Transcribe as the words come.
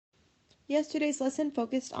Yesterday's lesson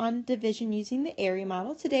focused on division using the area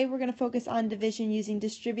model. Today we're going to focus on division using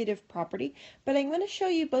distributive property, but I'm going to show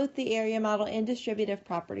you both the area model and distributive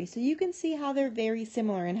property so you can see how they're very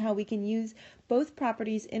similar and how we can use both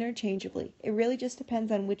properties interchangeably. It really just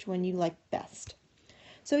depends on which one you like best.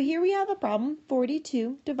 So here we have a problem,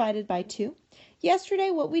 42 divided by 2.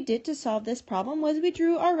 Yesterday what we did to solve this problem was we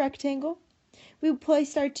drew our rectangle, we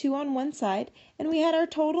placed our 2 on one side, and we had our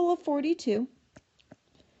total of 42.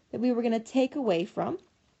 That we were going to take away from,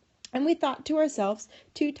 and we thought to ourselves,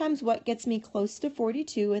 2 times what gets me close to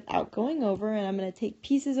 42 without going over, and I'm going to take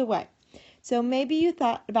pieces away. So maybe you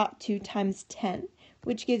thought about 2 times 10,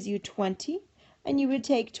 which gives you 20, and you would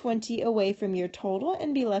take 20 away from your total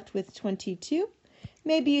and be left with 22.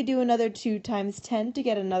 Maybe you do another 2 times 10 to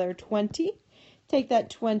get another 20. Take that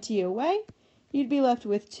 20 away, you'd be left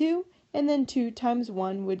with 2, and then 2 times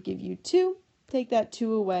 1 would give you 2. Take that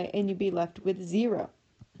 2 away, and you'd be left with 0.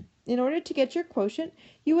 In order to get your quotient,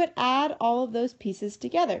 you would add all of those pieces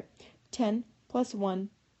together. 10 plus 1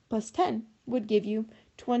 plus 10 would give you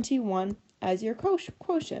 21 as your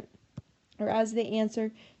quotient, or as the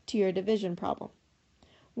answer to your division problem.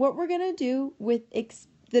 What we're going to do with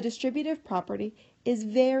the distributive property is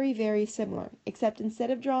very, very similar, except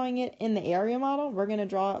instead of drawing it in the area model, we're going to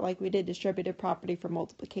draw it like we did distributive property for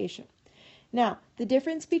multiplication. Now, the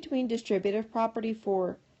difference between distributive property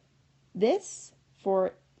for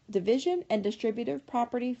division and distributive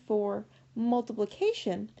property for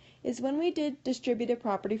multiplication is when we did distributive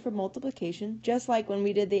property for multiplication, just like when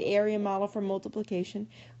we did the area model for multiplication,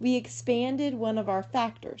 we expanded one of our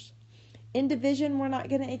factors. In division, we're not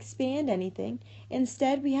going to expand anything.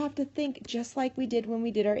 Instead, we have to think just like we did when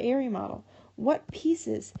we did our area model. What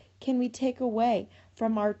pieces can we take away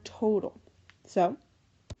from our total? So,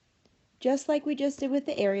 just like we just did with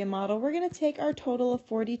the area model, we're going to take our total of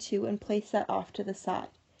 42 and place that off to the side.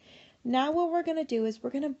 Now what we're going to do is we're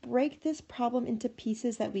going to break this problem into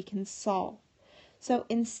pieces that we can solve. So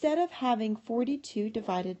instead of having 42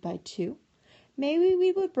 divided by 2, maybe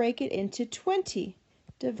we would break it into 20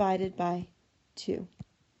 divided by 2.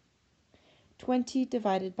 20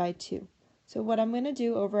 divided by 2. So what I'm going to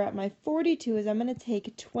do over at my 42 is I'm going to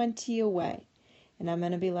take 20 away, and I'm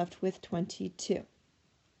going to be left with 22. I'm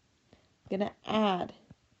going to add.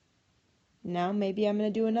 Now maybe I'm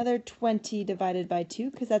going to do another 20 divided by 2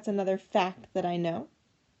 because that's another fact that I know.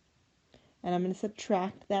 And I'm going to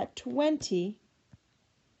subtract that 20.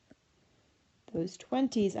 Those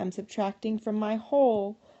 20s I'm subtracting from my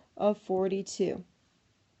whole of 42.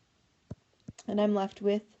 And I'm left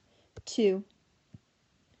with 2.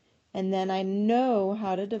 And then I know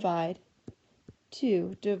how to divide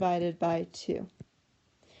 2 divided by 2.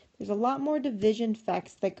 There's a lot more division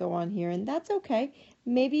facts that go on here, and that's okay.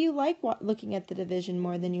 Maybe you like looking at the division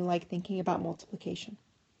more than you like thinking about multiplication.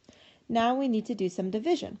 Now we need to do some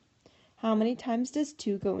division. How many times does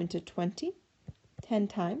 2 go into 20? 10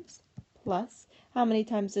 times. Plus, how many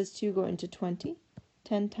times does 2 go into 20?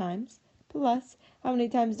 10 times. Plus, how many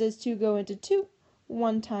times does 2 go into 2?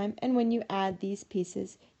 1 time. And when you add these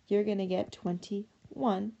pieces, you're going to get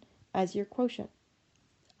 21 as your quotient.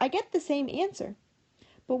 I get the same answer.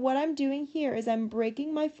 But what I'm doing here is I'm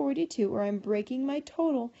breaking my 42, or I'm breaking my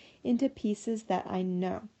total, into pieces that I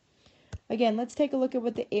know. Again, let's take a look at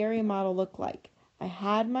what the area model looked like. I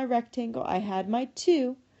had my rectangle, I had my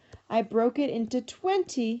 2, I broke it into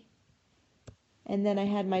 20, and then I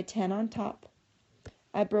had my 10 on top.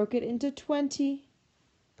 I broke it into 20,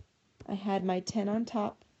 I had my 10 on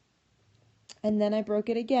top, and then I broke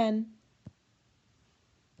it again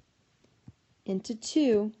into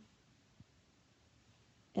 2,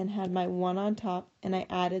 and had my 1 on top, and I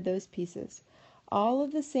added those pieces. All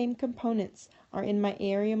of the same components are in my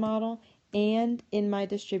area model and in my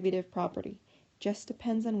distributive property. Just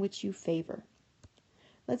depends on which you favor.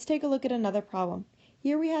 Let's take a look at another problem.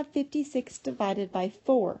 Here we have 56 divided by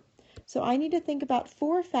 4. So I need to think about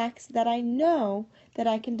 4 facts that I know that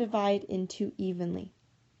I can divide into evenly.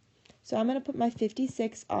 So I'm going to put my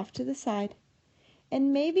 56 off to the side.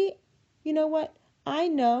 And maybe, you know what, I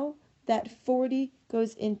know that 4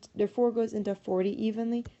 goes into 40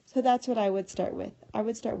 evenly, so that's what I would start with. I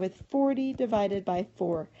would start with 40 divided by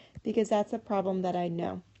 4, because that's a problem that I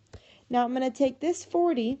know. Now I'm going to take this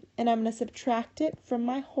 40, and I'm going to subtract it from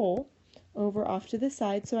my whole, over off to the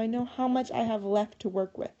side, so I know how much I have left to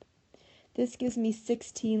work with. This gives me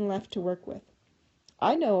 16 left to work with.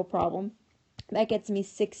 I know a problem that gets me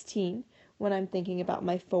 16 when I'm thinking about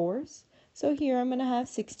my 4s, so here I'm going to have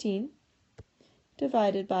 16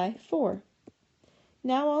 divided by 4.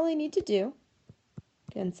 Now all I need to do,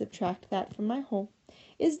 and subtract that from my whole,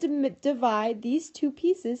 is to divide these 2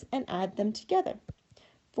 pieces and add them together.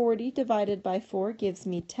 40 divided by 4 gives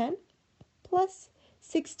me 10, plus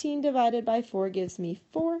 16 divided by 4 gives me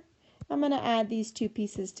 4. I'm going to add these two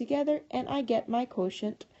pieces together, and I get my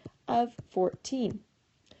quotient of 14.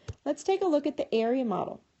 Let's take a look at the area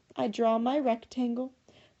model. I draw my rectangle,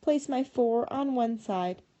 place my 4 on one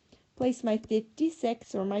side, place my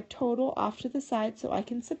 56, or my total, off to the side so I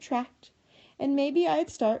can subtract, and maybe I'd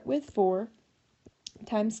start with 4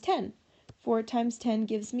 times 10. 4 times 10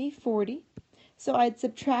 gives me 40, so I'd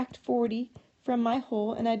subtract 40 from my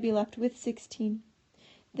whole, and I'd be left with 16.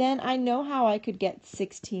 Then I know how I could get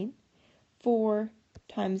 16. 4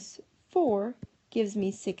 times 4 gives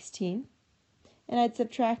me 16, and I'd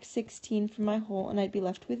subtract 16 from my whole, and I'd be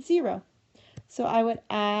left with 0. So I would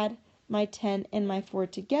add my 10 and my 4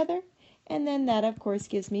 together, and then that, of course,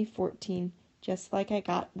 gives me 14, just like I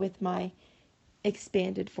got with my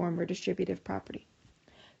expanded form or distributive property.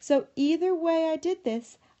 So either way I did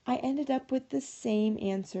this, I ended up with the same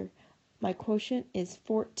answer. My quotient is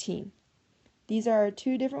 14. These are our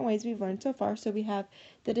two different ways we've learned so far. So we have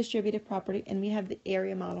the distributive property and we have the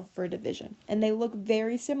area model for division. And they look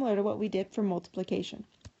very similar to what we did for multiplication.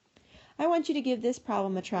 I want you to give this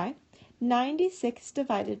problem a try. 96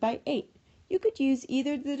 divided by 8. You could use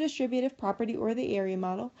either the distributive property or the area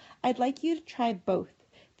model. I'd like you to try both.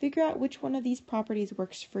 Figure out which one of these properties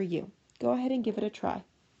works for you. Go ahead and give it a try.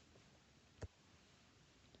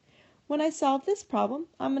 When I solve this problem,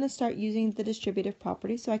 I'm going to start using the distributive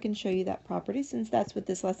property so I can show you that property since that's what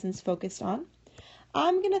this lesson's focused on.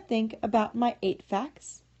 I'm going to think about my 8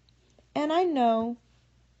 facts, and I know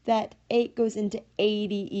that 8 goes into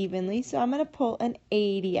 80 evenly, so I'm going to pull an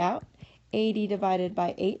 80 out, 80 divided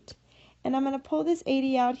by 8, and I'm going to pull this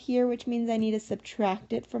 80 out here, which means I need to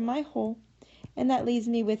subtract it from my whole, and that leaves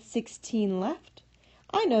me with 16 left.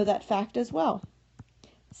 I know that fact as well.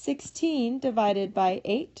 16 divided by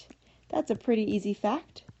 8. That's a pretty easy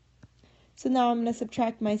fact. So now I'm going to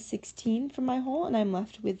subtract my 16 from my whole, and I'm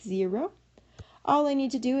left with 0. All I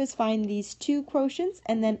need to do is find these two quotients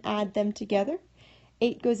and then add them together.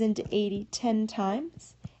 8 goes into 80 10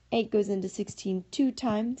 times. 8 goes into 16 2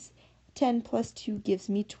 times. 10 plus 2 gives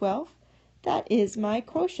me 12. That is my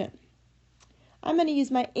quotient. I'm going to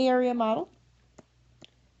use my area model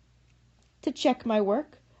to check my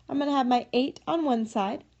work. I'm going to have my 8 on one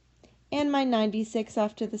side and my 96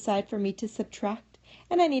 off to the side for me to subtract.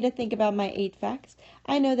 And I need to think about my 8 facts.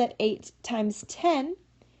 I know that 8 times 10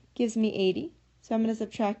 gives me 80. So I'm going to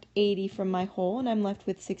subtract 80 from my whole, and I'm left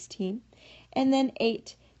with 16. And then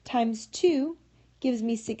 8 times 2 gives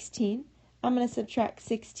me 16. I'm going to subtract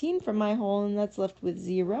 16 from my whole, and that's left with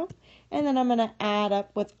 0. And then I'm going to add up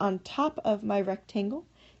what's on top of my rectangle.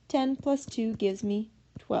 10 plus 2 gives me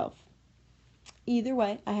 12. Either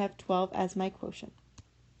way, I have 12 as my quotient.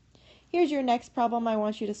 Here's your next problem I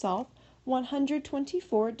want you to solve.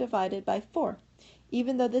 124 divided by 4.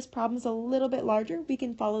 Even though this problem is a little bit larger, we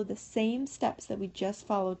can follow the same steps that we just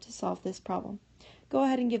followed to solve this problem. Go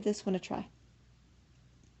ahead and give this one a try.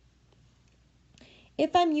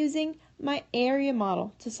 If I'm using my area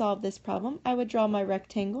model to solve this problem, I would draw my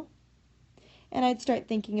rectangle, and I'd start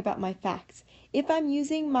thinking about my facts. If I'm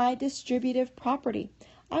using my distributive property,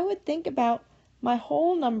 I would think about my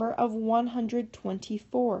whole number of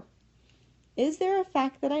 124. Is there a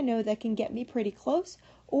fact that I know that can get me pretty close,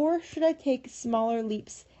 or should I take smaller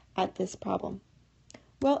leaps at this problem?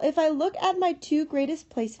 Well, if I look at my two greatest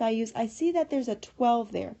place values, I see that there's a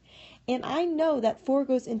 12 there, and I know that 4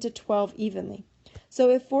 goes into 12 evenly. So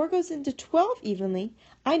if 4 goes into 12 evenly,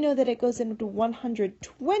 I know that it goes into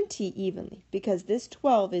 120 evenly, because this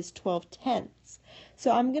 12 is 12 tenths.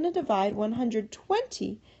 So I'm going to divide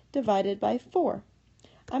 120 divided by 4.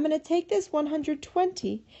 I'm going to take this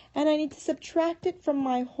 120 and I need to subtract it from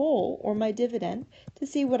my whole, or my dividend, to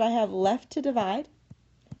see what I have left to divide,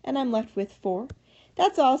 and I'm left with 4.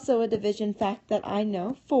 That's also a division fact that I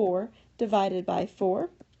know. 4 divided by 4.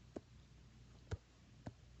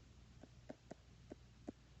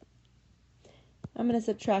 I'm going to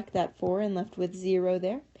subtract that 4 and left with 0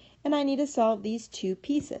 there, and I need to solve these two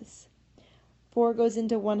pieces. 4 goes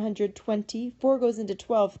into 120, 4 goes into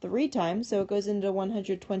 12 3 times, so it goes into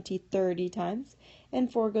 120 30 times, and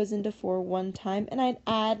 4 goes into 4 1 time, and I'd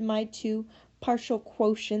add my two partial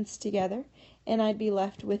quotients together, and I'd be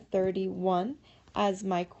left with 31 as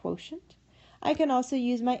my quotient. I can also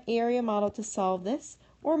use my area model to solve this,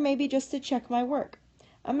 or maybe just to check my work.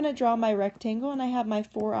 I'm going to draw my rectangle, and I have my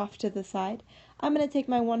 4 off to the side. I'm going to take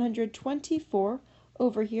my 124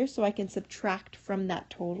 over here so I can subtract from that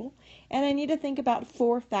total. And I need to think about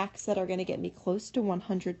 4 facts that are going to get me close to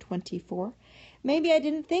 124. Maybe I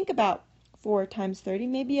didn't think about 4 times 30.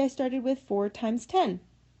 Maybe I started with 4 times 10.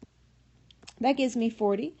 That gives me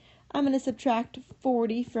 40. I'm going to subtract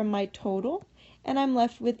 40 from my total, and I'm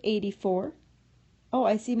left with 84. Oh,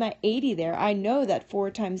 I see my 80 there. I know that 4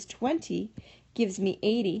 times 20 gives me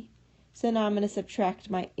 80. So now I'm going to subtract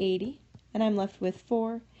my 80, and I'm left with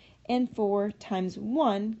 4. And 4 times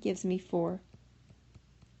 1 gives me 4.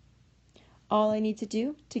 All I need to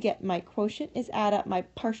do to get my quotient is add up my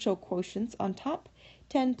partial quotients on top.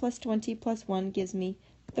 10 plus 20 plus 1 gives me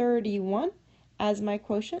 31 as my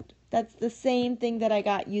quotient. That's the same thing that I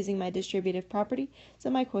got using my distributive property, so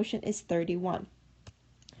my quotient is 31.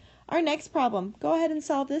 Our next problem, go ahead and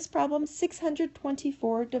solve this problem,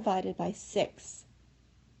 624 divided by 6.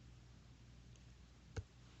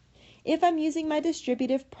 If I'm using my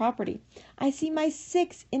distributive property, I see my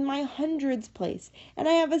 6 in my hundreds place, and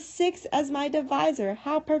I have a 6 as my divisor.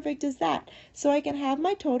 How perfect is that? So I can have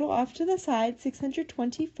my total off to the side,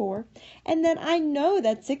 624, and then I know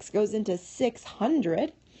that 6 goes into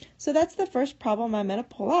 600, so that's the first problem I'm going to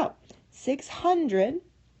pull out. 600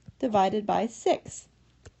 divided by 6.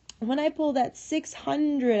 When I pull that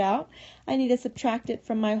 600 out, I need to subtract it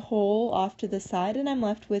from my whole off to the side, and I'm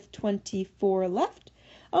left with 24 left.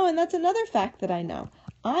 Oh, and that's another fact that I know.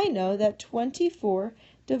 I know that 24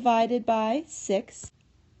 divided by 6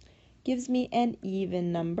 gives me an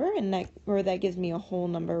even number, and that gives me a whole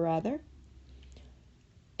number rather.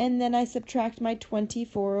 And then I subtract my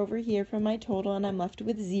 24 over here from my total, and I'm left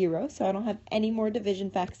with 0, so I don't have any more division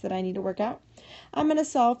facts that I need to work out. I'm going to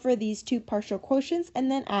solve for these two partial quotients and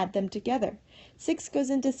then add them together. 6 goes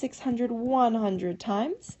into 600 100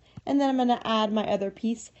 times. And then I'm going to add my other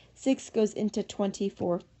piece. 6 goes into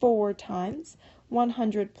 24 4 times.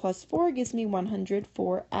 100 plus 4 gives me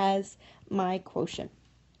 104 as my quotient.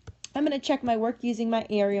 I'm going to check my work using my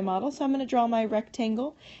area model. So I'm going to draw my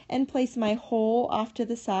rectangle and place my whole off to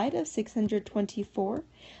the side of 624.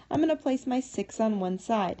 I'm going to place my 6 on one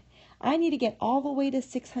side. I need to get all the way to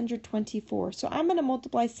 624. So I'm going to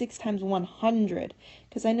multiply 6 times 100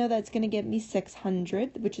 because I know that's going to give me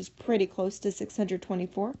 600, which is pretty close to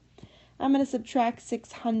 624. I'm going to subtract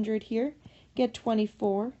 600 here, get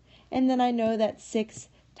 24, and then I know that 6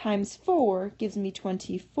 times 4 gives me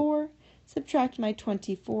 24. Subtract my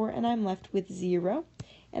 24, and I'm left with 0.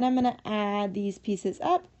 And I'm going to add these pieces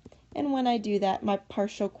up, and when I do that, my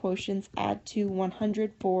partial quotients add to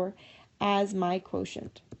 104 as my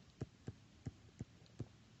quotient.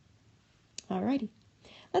 Alrighty,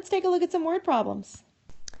 let's take a look at some word problems.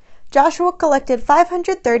 Joshua collected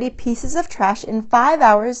 530 pieces of trash in 5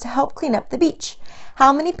 hours to help clean up the beach.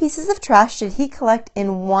 How many pieces of trash did he collect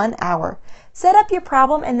in 1 hour? Set up your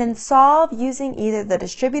problem and then solve using either the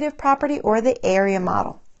distributive property or the area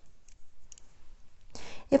model.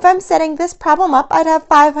 If I'm setting this problem up, I'd have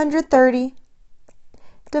 530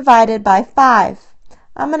 divided by 5.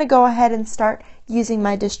 I'm going to go ahead and start using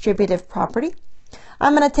my distributive property.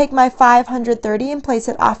 I'm going to take my 530 and place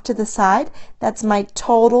it off to the side. That's my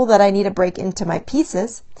total that I need to break into my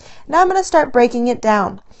pieces. Now I'm going to start breaking it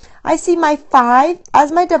down. I see my 5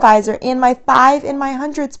 as my divisor and my 5 in my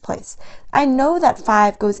hundreds place. I know that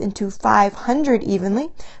 5 goes into 500 evenly,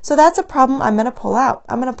 so that's a problem I'm going to pull out.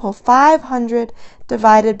 I'm going to pull 500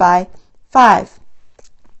 divided by 5.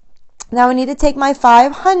 Now I need to take my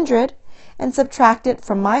 500 and subtract it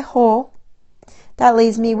from my whole. That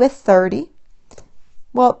leaves me with 30.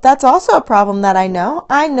 Well, that's also a problem that I know.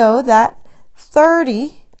 I know that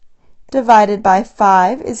 30 divided by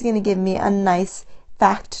 5 is going to give me a nice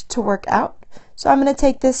fact to work out. So I'm going to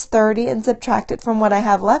take this 30 and subtract it from what I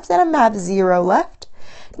have left, and I'm going to have 0 left.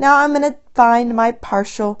 Now I'm going to find my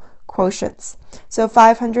partial quotients. So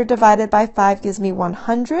 500 divided by 5 gives me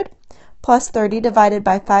 100, plus 30 divided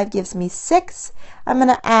by 5 gives me 6. I'm going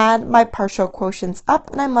to add my partial quotients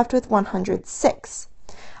up, and I'm left with 106.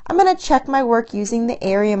 I'm going to check my work using the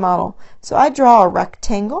area model. So I draw a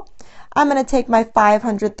rectangle. I'm going to take my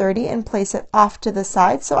 530 and place it off to the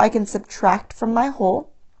side so I can subtract from my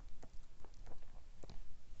whole.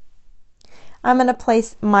 I'm going to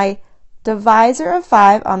place my divisor of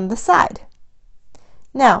 5 on the side.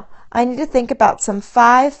 Now, I need to think about some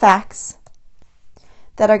 5 facts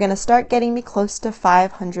that are going to start getting me close to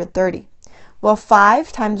 530. Well,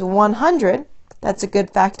 5 times 100, that's a good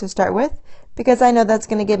fact to start with, because I know that's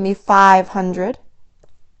going to give me 500.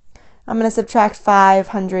 I'm going to subtract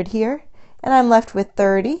 500 here, and I'm left with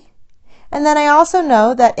 30. And then I also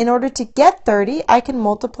know that in order to get 30, I can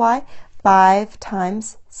multiply 5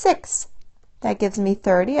 times 6. That gives me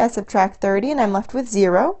 30. I subtract 30, and I'm left with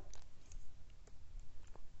 0.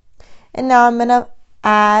 And now I'm going to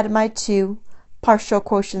add my two partial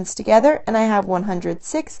quotients together, and I have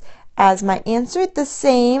 106 as my answer, the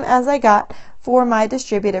same as I got for my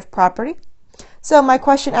distributive property. So my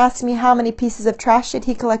question asks me how many pieces of trash did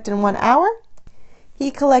he collect in 1 hour? He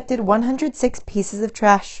collected 106 pieces of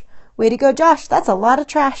trash. Way to go, Josh. That's a lot of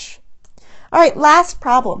trash. All right, last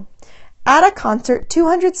problem. At a concert,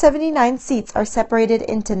 279 seats are separated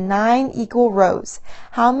into 9 equal rows.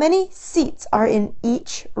 How many seats are in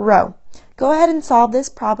each row? Go ahead and solve this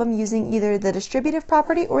problem using either the distributive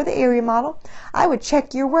property or the area model. I would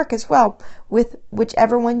check your work as well with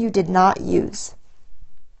whichever one you did not use.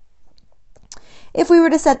 If we were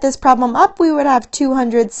to set this problem up, we would have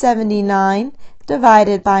 279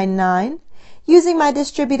 divided by 9. Using my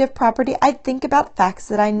distributive property, I'd think about facts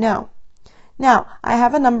that I know. Now, I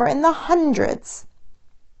have a number in the hundreds.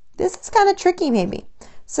 This is kind of tricky maybe.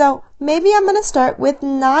 So maybe I'm going to start with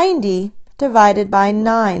 90 divided by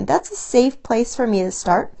 9. That's a safe place for me to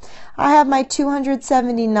start. I have my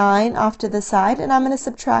 279 off to the side, and I'm going to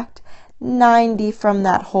subtract 90 from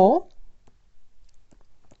that whole.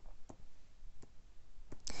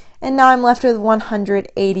 And now I'm left with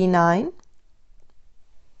 189.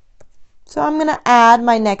 So I'm going to add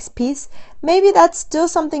my next piece. Maybe that's still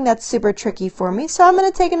something that's super tricky for me, so I'm going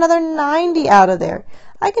to take another 90 out of there.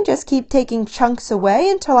 I can just keep taking chunks away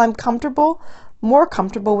until I'm more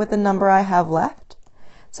comfortable with the number I have left.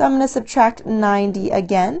 So I'm going to subtract 90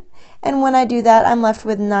 again, and when I do that, I'm left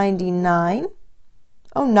with 99.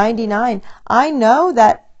 Oh, 99. I know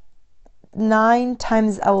that 9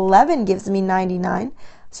 times 11 gives me 99,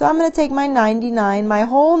 so I'm going to take my 99, my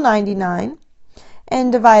whole 99,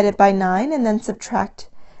 and divide it by 9, and then subtract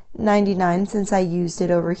 99 since I used it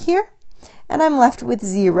over here, and I'm left with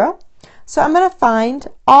 0. So I'm going to find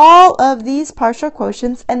all of these partial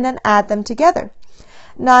quotients and then add them together.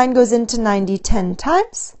 9 goes into 90 10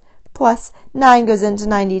 times, plus 9 goes into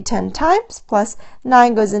 90 10 times, plus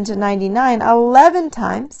 9 goes into 99 11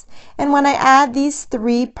 times, and when I add these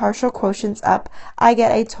 3 partial quotients up, I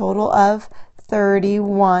get a total of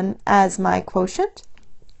 31 as my quotient.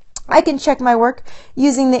 I can check my work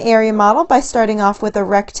using the area model by starting off with a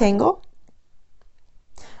rectangle.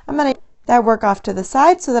 I'm going to put that work off to the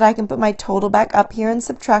side so that I can put my total back up here and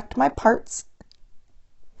subtract my parts.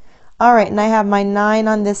 All right, and I have my 9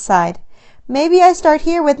 on this side. Maybe I start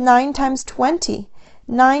here with 9 times 20.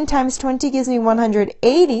 9 times 20 gives me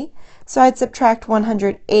 180, so I'd subtract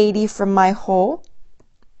 180 from my whole.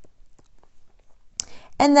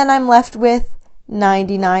 And then I'm left with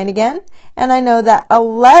 99 again, and I know that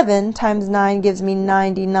 11 times 9 gives me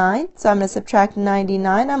 99, so I'm going to subtract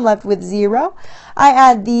 99. I'm left with 0. I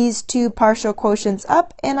add these 2 partial quotients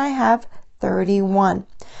up, and I have 31.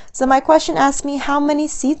 So my question asks me how many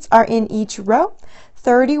seats are in each row?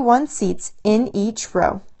 31 seats in each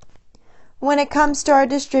row. When it comes to our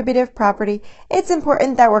distributive property, it's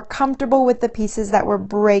important that we're comfortable with the pieces that we're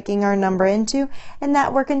breaking our number into, and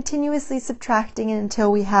that we're continuously subtracting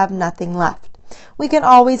until we have nothing left. We can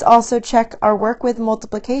always also check our work with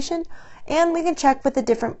multiplication, and we can check with a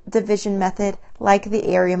different division method like the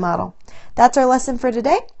area model. That's our lesson for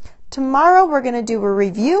today. Tomorrow we're going to do a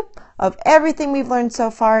review of everything we've learned so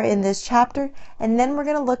far in this chapter, and then we're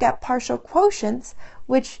going to look at partial quotients,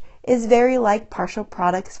 which is very like partial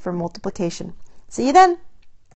products for multiplication. See you then!